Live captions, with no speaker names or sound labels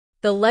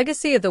The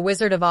legacy of The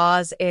Wizard of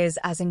Oz is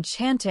as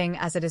enchanting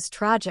as it is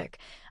tragic,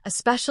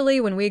 especially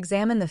when we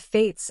examine the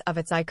fates of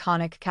its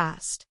iconic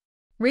cast.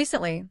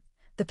 Recently,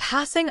 the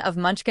passing of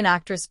Munchkin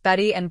actress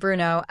Betty and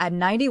Bruno at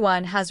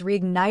 91 has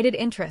reignited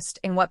interest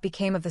in what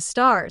became of the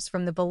stars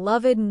from the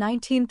beloved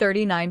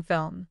 1939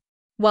 film.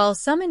 While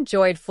some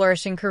enjoyed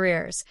flourishing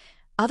careers,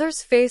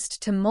 others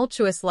faced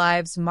tumultuous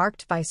lives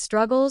marked by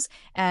struggles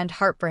and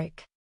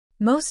heartbreak.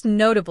 Most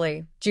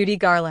notably, Judy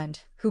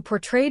Garland, who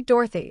portrayed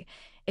Dorothy,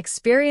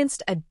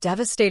 experienced a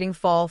devastating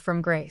fall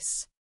from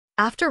grace.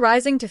 After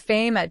rising to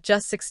fame at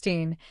just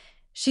 16,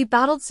 she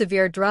battled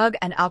severe drug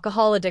and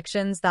alcohol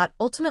addictions that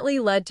ultimately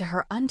led to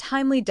her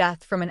untimely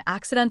death from an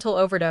accidental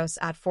overdose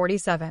at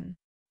 47.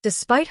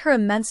 Despite her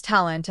immense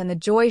talent and the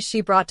joy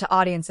she brought to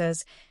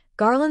audiences,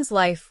 Garland's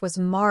life was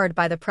marred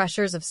by the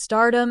pressures of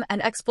stardom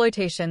and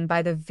exploitation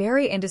by the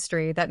very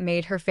industry that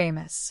made her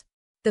famous.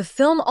 The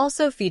film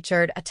also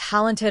featured a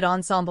talented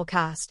ensemble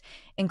cast,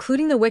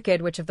 including the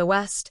Wicked Witch of the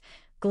West,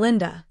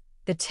 Glinda,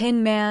 the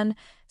Tin Man,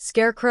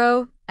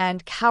 Scarecrow,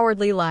 and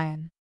Cowardly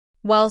Lion.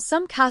 While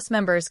some cast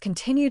members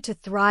continued to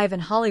thrive in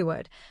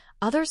Hollywood,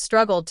 others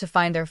struggled to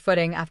find their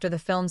footing after the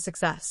film's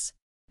success.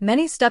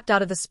 Many stepped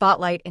out of the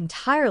spotlight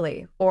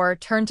entirely or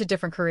turned to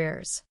different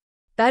careers.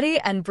 Betty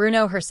and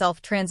Bruno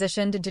herself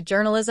transitioned into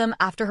journalism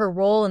after her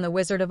role in The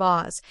Wizard of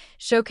Oz,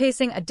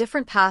 showcasing a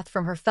different path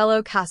from her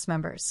fellow cast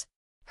members.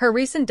 Her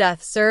recent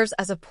death serves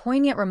as a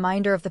poignant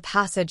reminder of the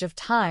passage of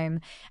time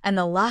and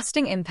the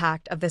lasting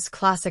impact of this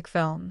classic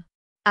film.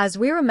 As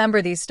we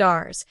remember these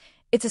stars,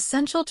 it's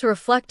essential to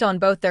reflect on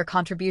both their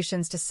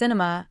contributions to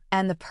cinema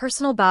and the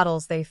personal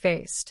battles they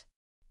faced.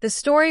 The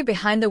story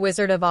behind The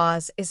Wizard of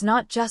Oz is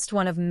not just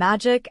one of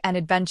magic and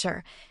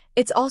adventure,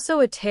 it's also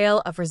a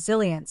tale of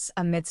resilience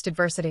amidst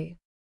adversity.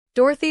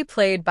 Dorothy,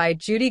 played by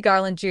Judy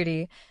Garland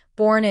Judy,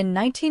 born in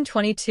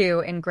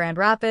 1922 in Grand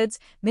Rapids,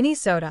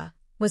 Minnesota,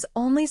 was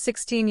only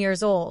 16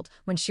 years old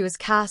when she was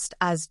cast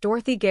as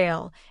Dorothy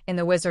Gale in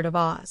The Wizard of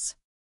Oz.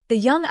 The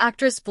young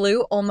actress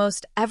blew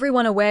almost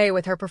everyone away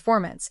with her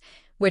performance,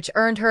 which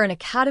earned her an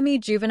Academy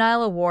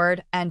Juvenile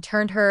Award and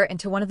turned her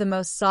into one of the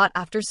most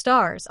sought-after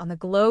stars on the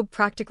globe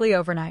practically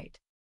overnight.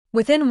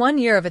 Within 1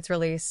 year of its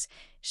release,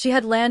 she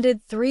had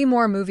landed 3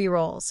 more movie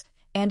roles: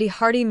 Andy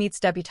Hardy Meets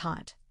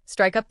Debutante,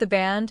 Strike Up the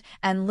Band,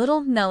 and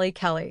Little Nellie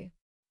Kelly.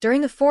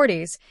 During the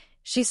 40s,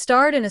 she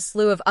starred in a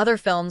slew of other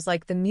films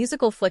like the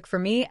musical flick For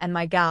Me and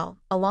My Gal,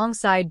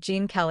 alongside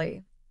Gene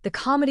Kelly, the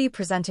comedy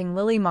presenting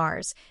Lily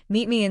Mars,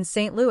 Meet Me in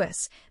St.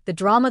 Louis, the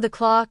drama The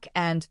Clock,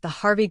 and The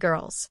Harvey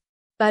Girls.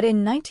 But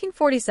in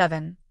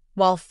 1947,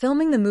 while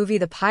filming the movie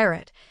The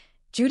Pirate,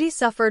 Judy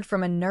suffered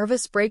from a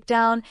nervous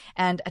breakdown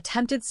and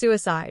attempted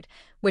suicide,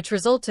 which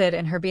resulted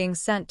in her being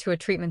sent to a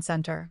treatment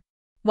center.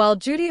 While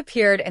Judy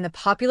appeared in the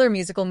popular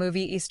musical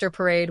movie Easter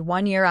Parade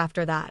 1 year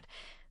after that,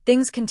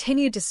 things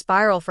continued to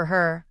spiral for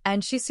her,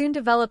 and she soon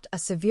developed a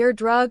severe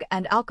drug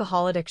and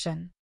alcohol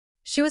addiction.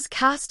 She was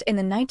cast in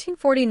the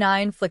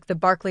 1949 flick The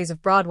Barkleys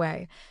of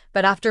Broadway,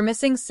 but after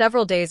missing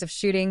several days of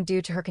shooting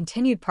due to her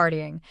continued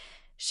partying,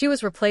 she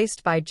was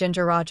replaced by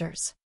Ginger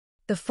Rogers.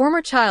 The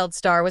former child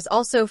star was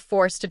also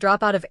forced to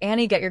drop out of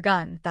Annie Get Your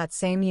Gun that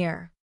same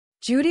year.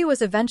 Judy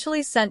was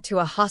eventually sent to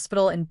a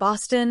hospital in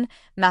Boston,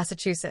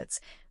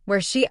 Massachusetts,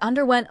 where she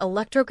underwent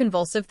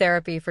electroconvulsive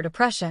therapy for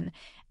depression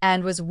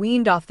and was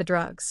weaned off the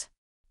drugs.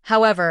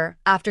 However,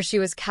 after she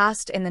was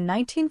cast in the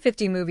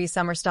 1950 movie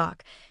Summer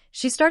Stock,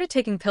 she started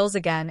taking pills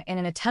again in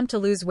an attempt to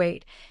lose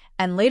weight,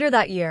 and later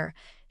that year,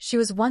 she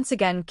was once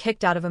again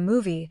kicked out of a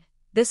movie.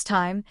 This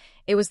time,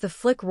 it was the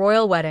flick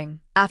Royal Wedding,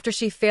 after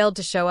she failed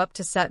to show up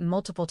to set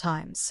multiple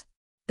times.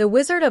 The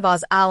Wizard of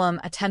Oz alum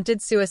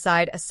attempted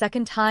suicide a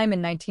second time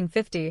in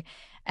 1950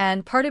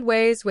 and parted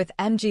ways with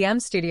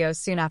MGM Studios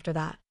soon after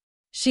that.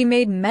 She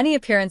made many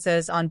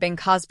appearances on Bing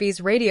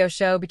Crosby's radio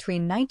show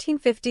between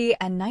 1950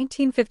 and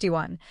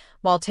 1951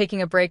 while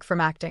taking a break from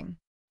acting.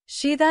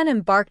 She then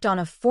embarked on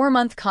a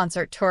 4-month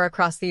concert tour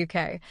across the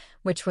UK,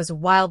 which was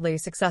wildly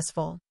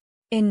successful.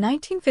 In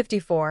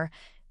 1954,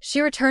 she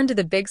returned to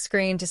the big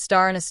screen to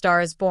star in A Star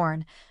is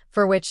Born,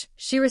 for which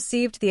she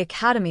received the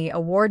Academy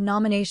Award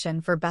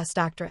nomination for Best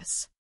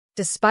Actress.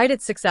 Despite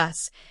its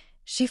success,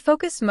 she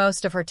focused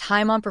most of her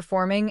time on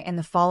performing in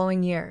the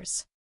following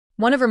years.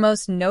 One of her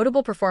most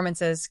notable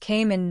performances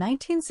came in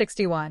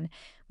 1961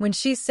 when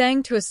she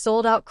sang to a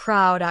sold-out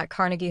crowd at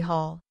Carnegie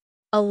Hall.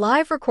 A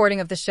live recording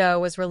of the show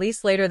was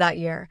released later that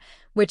year,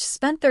 which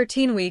spent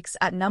 13 weeks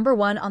at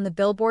 #1 on the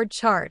Billboard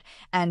chart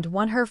and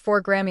won her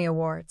 4 Grammy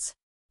Awards.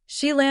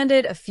 She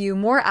landed a few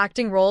more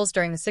acting roles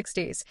during the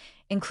 60s,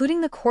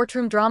 including the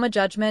courtroom drama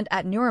Judgment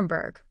at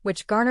Nuremberg,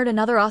 which garnered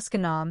another Oscar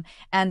nom,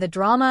 and the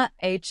drama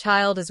A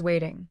Child is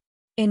Waiting.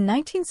 In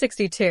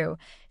 1962,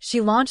 she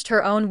launched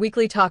her own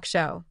weekly talk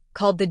show,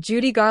 called The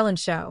Judy Garland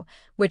Show,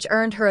 which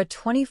earned her a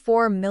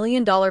 $24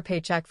 million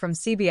paycheck from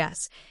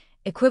CBS,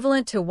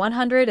 equivalent to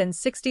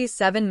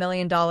 $167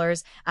 million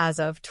as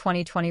of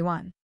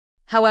 2021.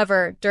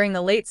 However, during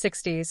the late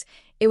 60s,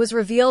 it was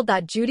revealed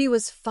that Judy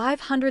was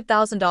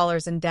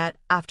 $500,000 in debt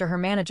after her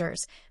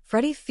managers,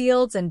 Freddie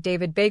Fields and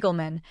David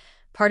Begelman,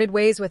 parted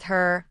ways with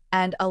her,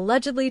 and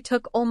allegedly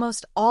took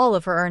almost all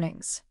of her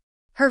earnings.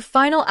 Her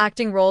final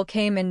acting role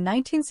came in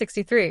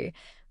 1963,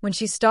 when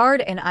she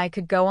starred in I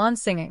Could Go On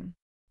Singing.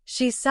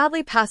 She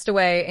sadly passed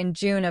away in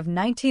June of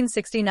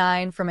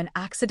 1969 from an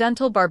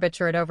accidental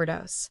barbiturate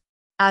overdose.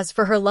 As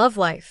for her love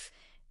life,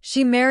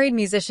 she married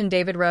musician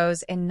David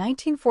Rose in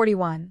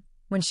 1941,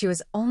 when she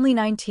was only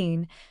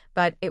 19,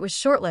 but it was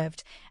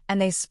short-lived,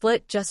 and they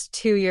split just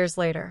 2 years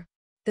later.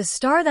 The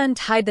star then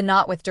tied the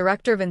knot with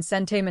director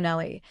Vincente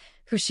Minnelli,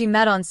 who she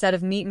met on set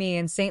of Meet Me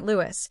in St.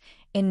 Louis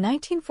in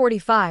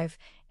 1945,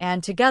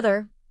 and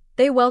together,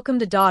 they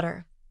welcomed a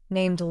daughter,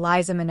 named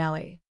Liza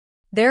Minnelli.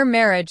 Their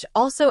marriage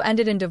also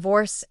ended in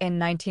divorce in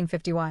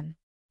 1951.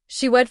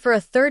 She wed for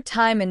a third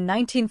time in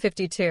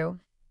 1952,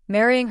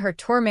 marrying her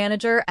tour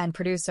manager and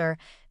producer,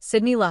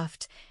 Sidney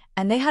Luft,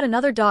 and they had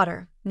another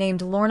daughter,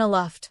 named Lorna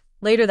Luft,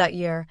 later that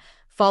year,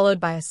 followed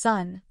by a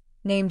son,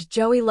 named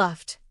Joey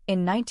Luft,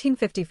 in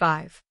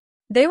 1955.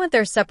 They went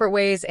their separate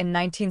ways in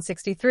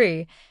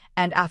 1963,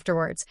 and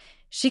afterwards,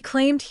 she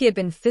claimed he had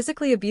been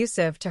physically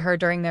abusive to her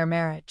during their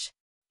marriage.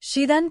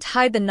 She then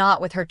tied the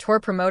knot with her tour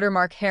promoter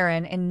Mark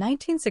Herron in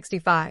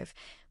 1965,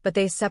 but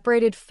they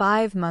separated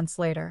 5 months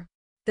later.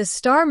 The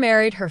star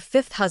married her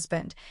fifth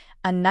husband,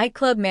 a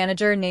nightclub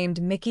manager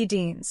named Mickey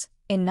Deans,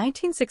 in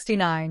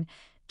 1969,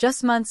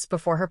 just months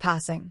before her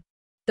passing.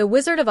 The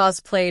Wizard of Oz,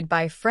 played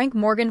by Frank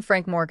Morgan,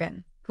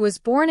 who was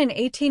born in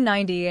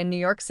 1890 in New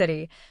York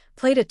City,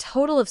 played a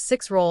total of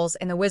 6 roles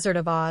in The Wizard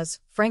of Oz.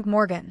 Frank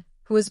Morgan,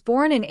 who was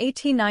born in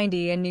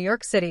 1890 in New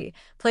York City,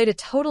 played a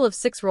total of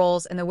 6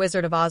 roles in The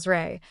Wizard of Oz.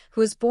 Ray,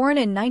 who was born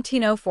in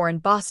 1904 in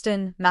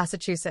Boston,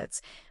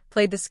 Massachusetts,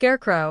 played the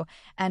Scarecrow,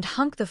 and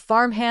Hunk the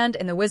farmhand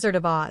in The Wizard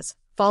of Oz,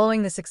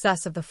 following the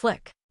success of the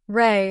flick.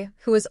 Ray,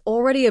 who was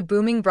already a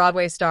booming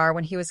Broadway star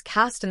when he was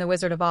cast in The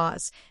Wizard of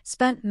Oz,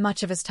 spent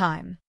much of his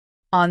time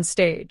on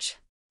stage.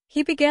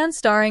 He began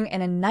starring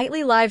in a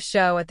nightly live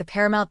show at the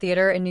Paramount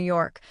Theater in New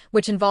York,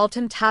 which involved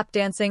him tap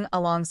dancing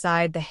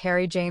alongside the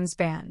Harry James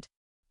Band.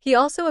 He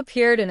also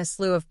appeared in a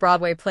slew of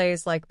Broadway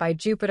plays like By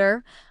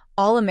Jupiter,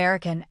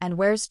 All-American, and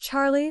Where's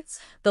Charlie?,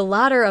 the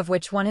latter of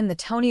which won him the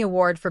Tony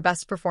Award for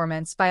Best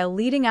Performance by a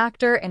Leading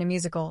Actor in a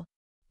Musical.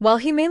 While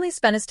he mainly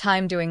spent his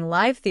time doing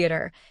live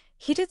theater,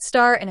 he did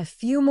star in a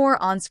few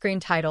more on-screen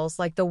titles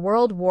like the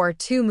World War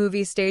II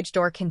movie Stage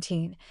Door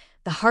Canteen,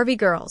 The Harvey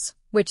Girls,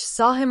 which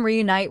saw him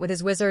reunite with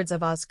his Wizards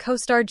of Oz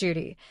co-star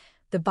Judy,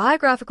 the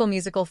biographical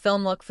musical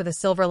film Look for the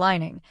Silver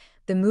Lining,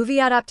 the movie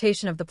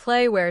adaptation of the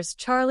play Where's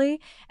Charlie?,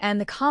 and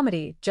the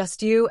comedy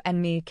Just You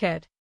and Me,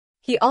 Kid.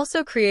 He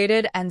also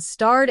created and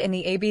starred in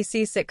the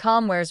ABC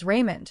sitcom Where's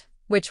Raymond,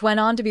 which went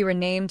on to be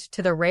renamed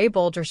to The Ray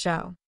Bolger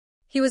Show.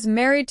 He was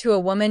married to a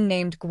woman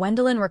named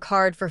Gwendolyn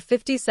Ricard for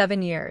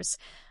 57 years,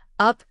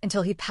 up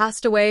until he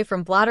passed away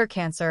from bladder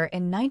cancer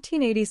in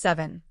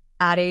 1987,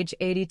 at age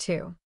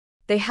 82.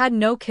 They had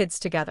no kids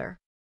together.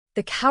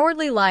 The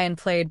Cowardly Lion,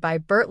 played by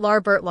Bert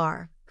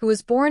Lahr, who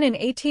was born in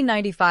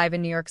 1895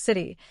 in New York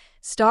City,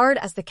 starred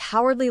as the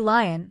Cowardly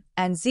Lion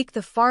and Zeke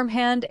the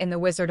farmhand in The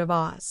Wizard of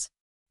Oz.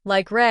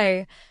 Like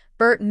Ray,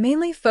 Bert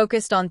mainly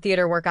focused on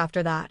theater work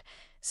after that,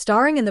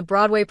 starring in the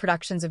Broadway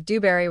productions of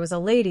Dewberry Was a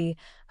Lady,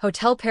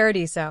 Hotel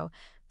Paradiso,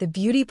 The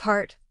Beauty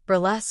Part,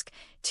 Burlesque,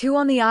 Two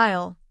on the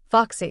Aisle,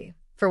 Foxy,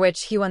 for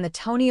which he won the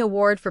Tony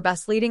Award for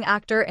Best Leading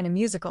Actor in a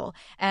Musical,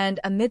 and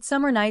A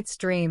Midsummer Night's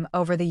Dream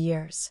over the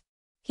years.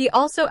 He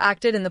also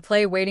acted in the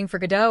play Waiting for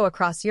Godot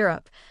across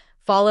Europe,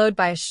 followed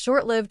by a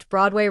short-lived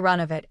Broadway run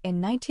of it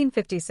in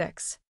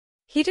 1956.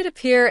 He did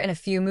appear in a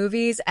few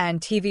movies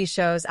and TV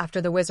shows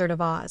after The Wizard of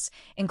Oz,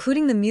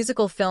 including the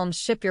musical films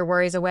Ship Your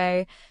Worries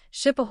Away,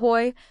 Ship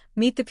Ahoy,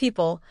 Meet the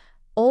People,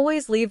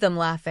 Always Leave Them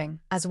Laughing,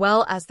 as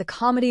well as the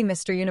comedy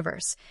Mr.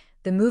 Universe,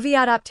 the movie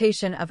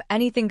adaptation of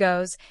Anything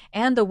Goes,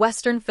 and the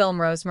Western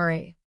film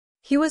Rosemary.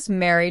 He was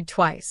married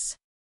twice.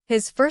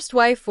 His first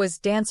wife was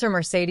dancer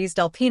Mercedes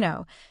Del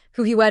Pino,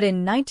 who he wed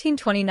in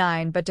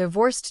 1929 but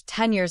divorced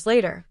 10 years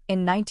later,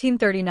 in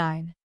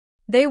 1939.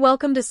 They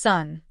welcomed a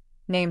son,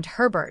 named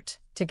Herbert,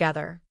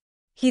 together.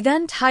 He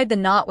then tied the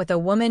knot with a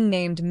woman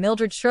named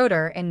Mildred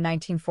Schroeder in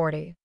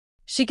 1940.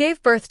 She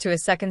gave birth to a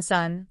second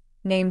son,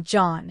 named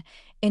John,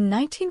 in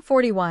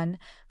 1941,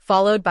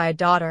 followed by a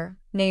daughter,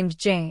 named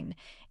Jane,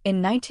 in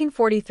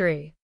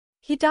 1943.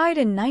 He died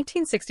in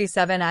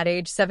 1967 at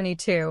age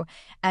 72,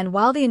 and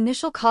while the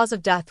initial cause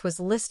of death was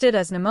listed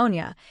as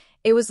pneumonia,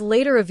 it was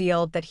later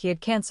revealed that he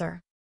had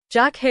cancer.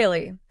 Jack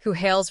Haley, who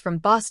hails from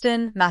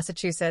Boston,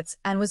 Massachusetts,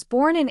 and was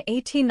born in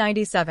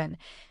 1897,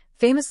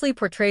 famously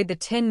portrayed the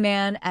Tin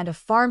Man and a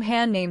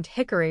farmhand named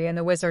Hickory in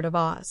The Wizard of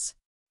Oz.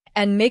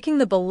 And making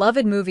the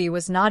beloved movie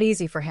was not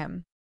easy for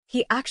him.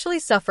 He actually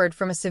suffered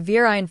from a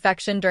severe eye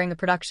infection during the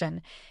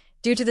production,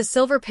 due to the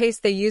silver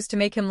paste they used to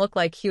make him look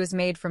like he was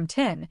made from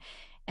tin,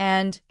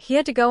 and he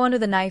had to go under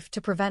the knife to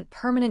prevent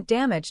permanent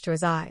damage to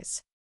his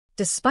eyes.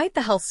 Despite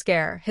the health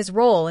scare, his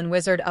role in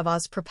Wizard of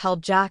Oz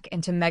propelled Jack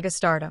into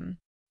megastardom.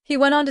 He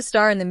went on to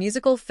star in the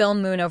musical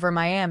film Moon Over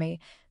Miami,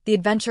 the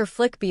adventure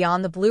flick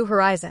Beyond the Blue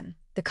Horizon,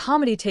 the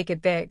comedy Take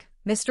It Big,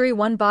 mystery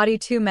One Body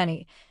Too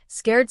Many,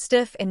 Scared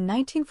Stiff in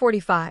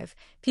 1945,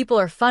 People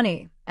Are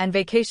Funny, and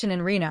Vacation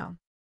in Reno.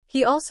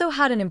 He also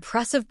had an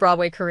impressive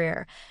Broadway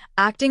career,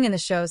 acting in the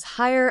shows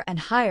Higher and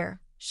Higher,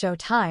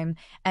 Showtime,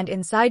 and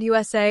Inside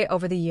USA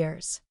over the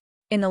years.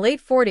 In the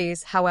late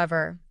 40s,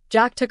 however,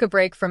 Jack took a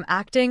break from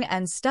acting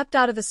and stepped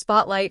out of the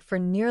spotlight for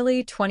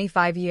nearly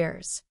 25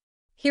 years.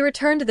 He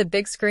returned to the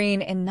big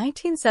screen in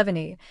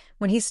 1970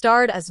 when he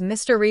starred as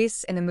Mr.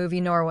 Reese in the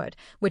movie Norwood,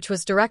 which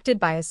was directed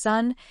by his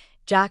son,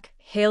 Jack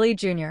Haley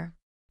Jr.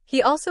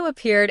 He also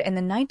appeared in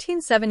the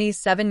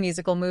 1977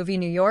 musical movie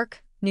New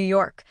York, New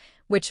York,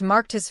 which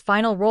marked his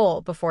final role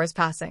before his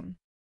passing.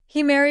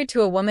 He married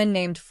to a woman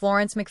named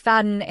Florence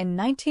McFadden in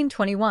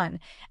 1921,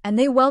 and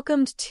they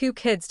welcomed 2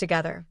 kids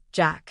together,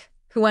 Jack,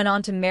 who went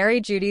on to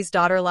marry Judy's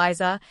daughter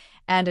Liza,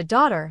 and a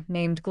daughter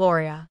named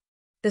Gloria.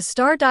 The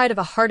star died of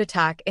a heart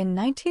attack in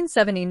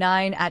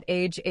 1979 at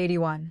age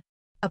 81.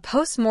 A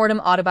post-mortem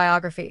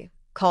autobiography,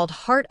 called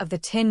Heart of the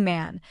Tin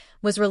Man,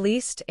 was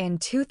released in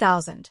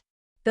 2000.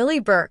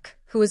 Billie Burke,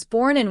 who was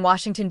born in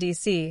Washington,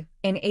 D.C.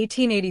 in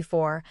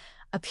 1884,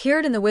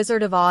 appeared in The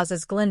Wizard of Oz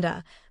as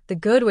Glinda, the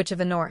Good Witch of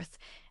the North,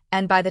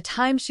 and by the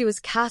time she was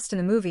cast in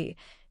the movie,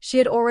 she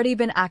had already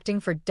been acting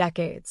for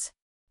decades.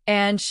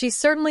 And she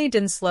certainly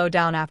didn't slow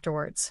down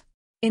afterwards.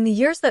 In the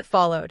years that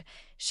followed,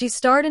 she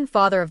starred in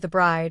Father of the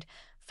Bride,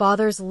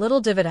 Father's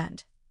Little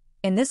Dividend,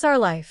 In This Our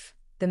Life,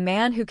 The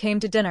Man Who Came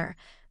to Dinner,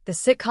 the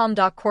sitcom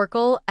Doc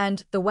Corkle,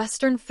 and the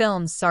Western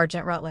film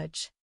Sergeant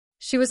Rutledge.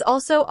 She was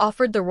also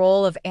offered the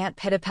role of Aunt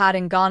Pittipat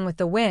in Gone with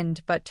the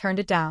Wind, but turned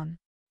it down.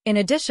 In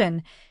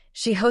addition,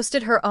 she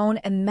hosted her own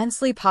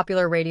immensely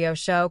popular radio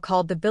show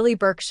called The Billie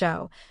Burke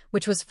Show,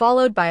 which was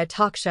followed by a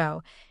talk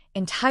show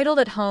entitled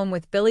At Home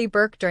with Billie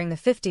Burke during the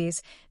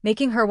 50s,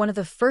 making her one of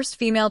the first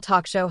female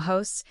talk show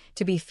hosts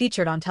to be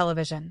featured on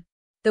television.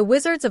 The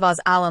Wizards of Oz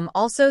alum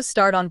also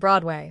starred on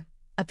Broadway,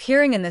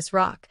 appearing in This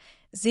Rock,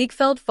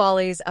 Ziegfeld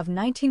Follies of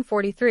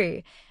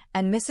 1943,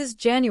 and Mrs.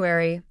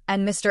 January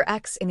and Mr.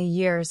 X in the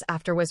years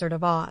after Wizard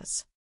of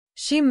Oz.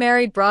 She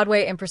married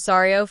Broadway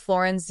impresario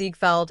Florenz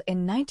Ziegfeld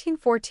in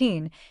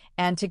 1914,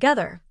 and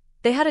together,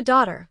 they had a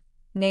daughter,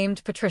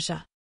 named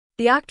Patricia.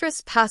 The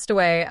actress passed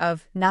away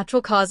of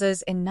natural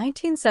causes in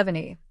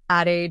 1970,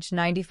 at age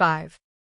 95.